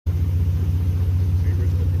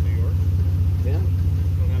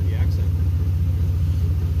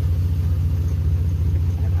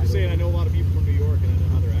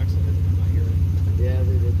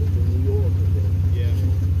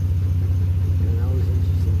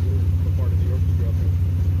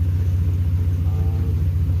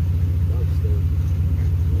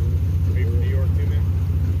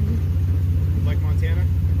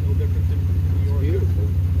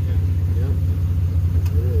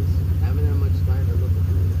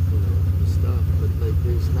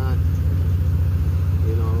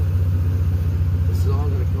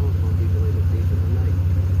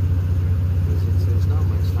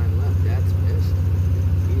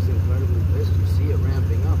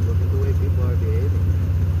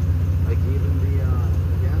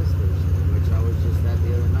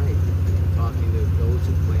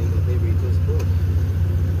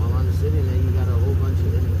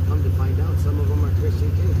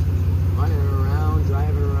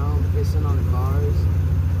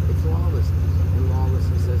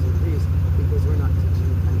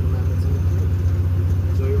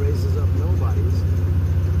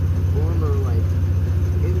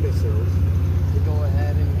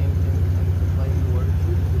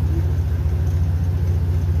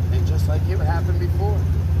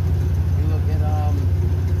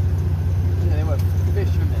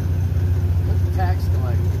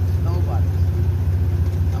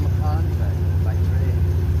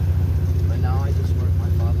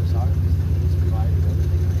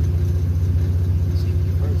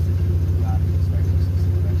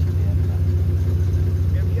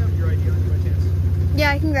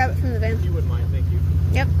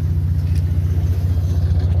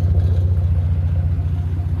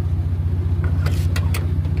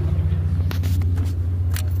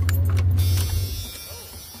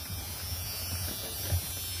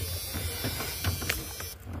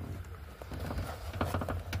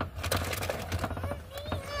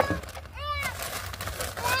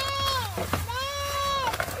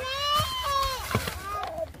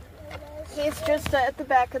just at the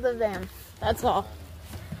back of the van. That's all.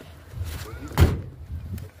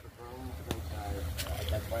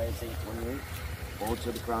 That's why it's 828. Woe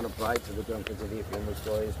to the crown of pride, to the drunkards of the famous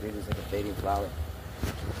glorious beauties of the fading flower.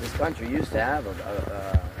 This country used to have a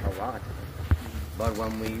lot. But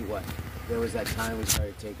when there was that time we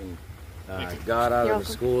started taking God out of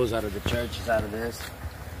the schools, out of the churches, out of this.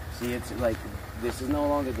 See, it's like, this is no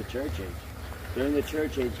longer the church age. During the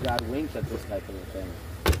church age, God winked at this type of a thing.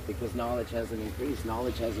 Because knowledge hasn't increased.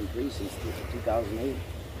 Knowledge has increased since 2008.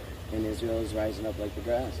 And Israel is rising up like the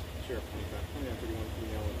grass. Sure.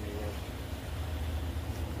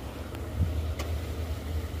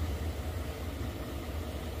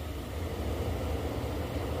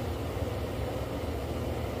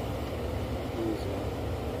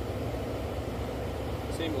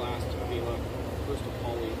 Same last Vila, first of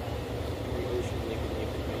Polly, Henry Ocean, Lincoln,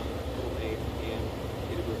 Little A, and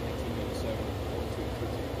Edinburgh, 1997,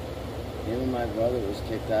 12-13. Him and my brother was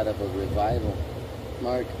kicked out of a revival.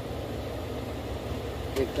 Mark,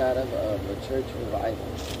 kicked out of a church revival.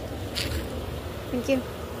 Thank you.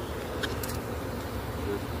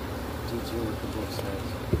 Teaching what the book says.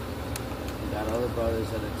 We got other brothers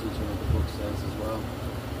that are teaching what the book says as well.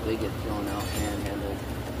 They get thrown out, manhandled.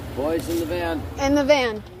 Boys in the van. In the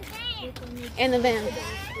van. In the van.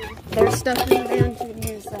 There's stuff in the van to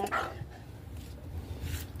use that.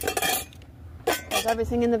 There's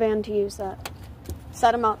everything in the van to use that.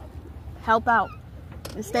 Set them up. Help out.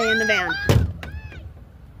 And stay in the van.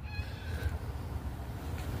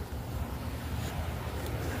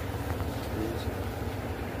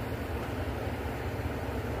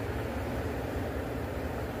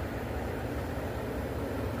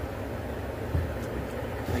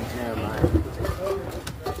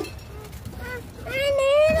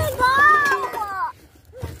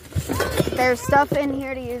 There's stuff in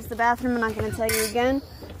here to use the bathroom. I'm not going to tell you again.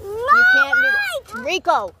 You can't do that.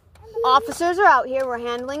 Rico, officers are out here. We're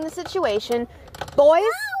handling the situation. Boys,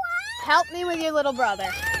 help me with your little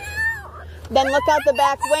brother. Then look out the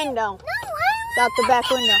back window. Out the back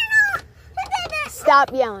window.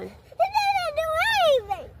 Stop yelling.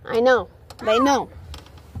 I know. They know.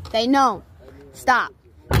 They know. Stop.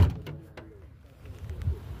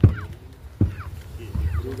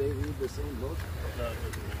 Do they read the same book? No, it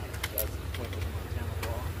doesn't matter. That's the point of Montana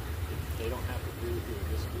law. They don't have to agree with you or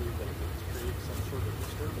disagree, but if it's creates some sort of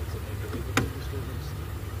disturbance and they believe it's a disturbance,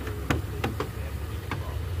 they have to make a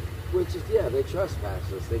problem. Which is, yeah, they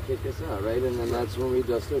trespass us. They kick us out, right? And then that's when we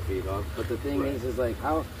dust our feet off. But the thing is like,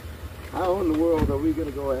 how in the world are we going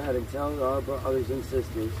to go ahead and tell our brothers and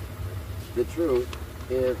sisters the truth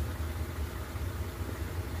if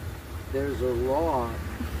there's a law?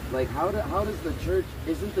 Like, how does the church,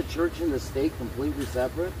 isn't the church and the state completely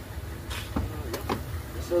separate?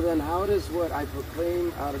 So then how does what I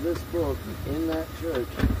proclaim out of this book in that church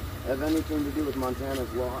have anything to do with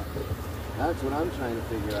Montana's law? That's what I'm trying to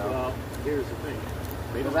figure out. Well, here's the thing.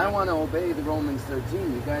 Because I want to obey the Romans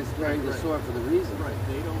 13. You guys carry the sword for the reason. Right.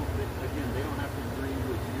 They don't have to agree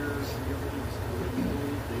with your beliefs, what you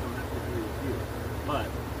believe. They don't have to agree with you. But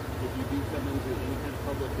if you do come into any kind of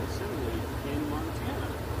public assembly in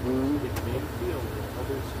Montana, it may feel that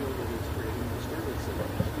others feel that it's creating disturbance and you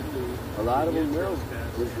have to do. A lot of them will.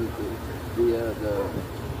 The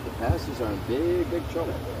pastors are in big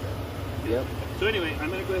trouble. Yep. So anyway, I'm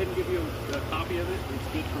going to go ahead and give you a copy of it. It's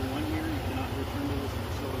good for 1 year. You cannot return to this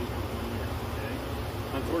facility for 1 year. Okay.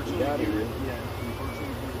 Unfortunately, unfortunately,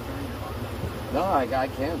 if you return, you're automatically. No, I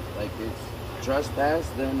can't. Like, it's trespass.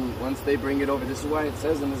 Then once they bring it over, this is why it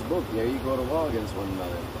says in this book, here you go to law against one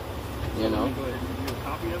another. You know. I'm going to go ahead and give you a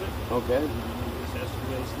copy of it. Okay. This has to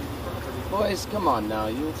go to the property. Boys, come on now,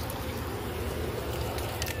 you.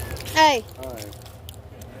 Hey. All right.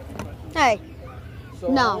 Hey. So,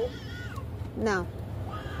 No. No.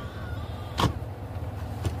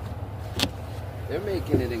 They're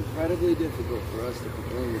making it incredibly difficult for us to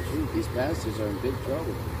proclaim the truth. These pastors are in big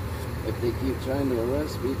trouble. If they keep trying to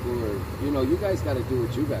arrest people, or, you know, you guys got to do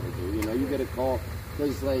what you got to do. You know, you get a call.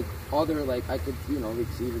 Because, like, other, like, I could, you know,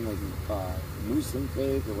 it's even, like, Muslim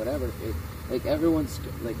faith or whatever. Like, everyone's,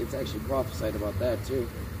 like, it's actually prophesied about that, too.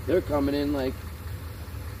 They're coming in, like,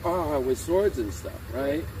 with swords and stuff,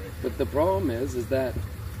 right? But the problem is that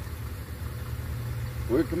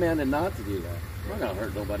we're commanded not to do that. We're not going to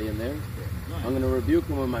hurt nobody in there. I'm going to rebuke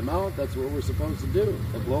them with my mouth. That's what we're supposed to do.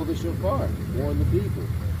 To blow the shofar, warn the people.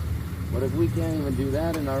 But if we can't even do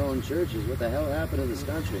that in our own churches, what the hell happened to this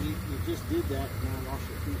country? You just did that, now wash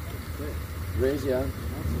your feet. That's good. Raise ya.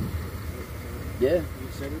 Yeah. You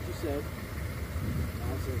said what you said.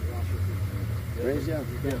 Now it says wash your feet. Raise ya.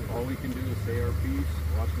 Yeah, all we can do is say our piece,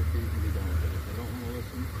 wash our feet,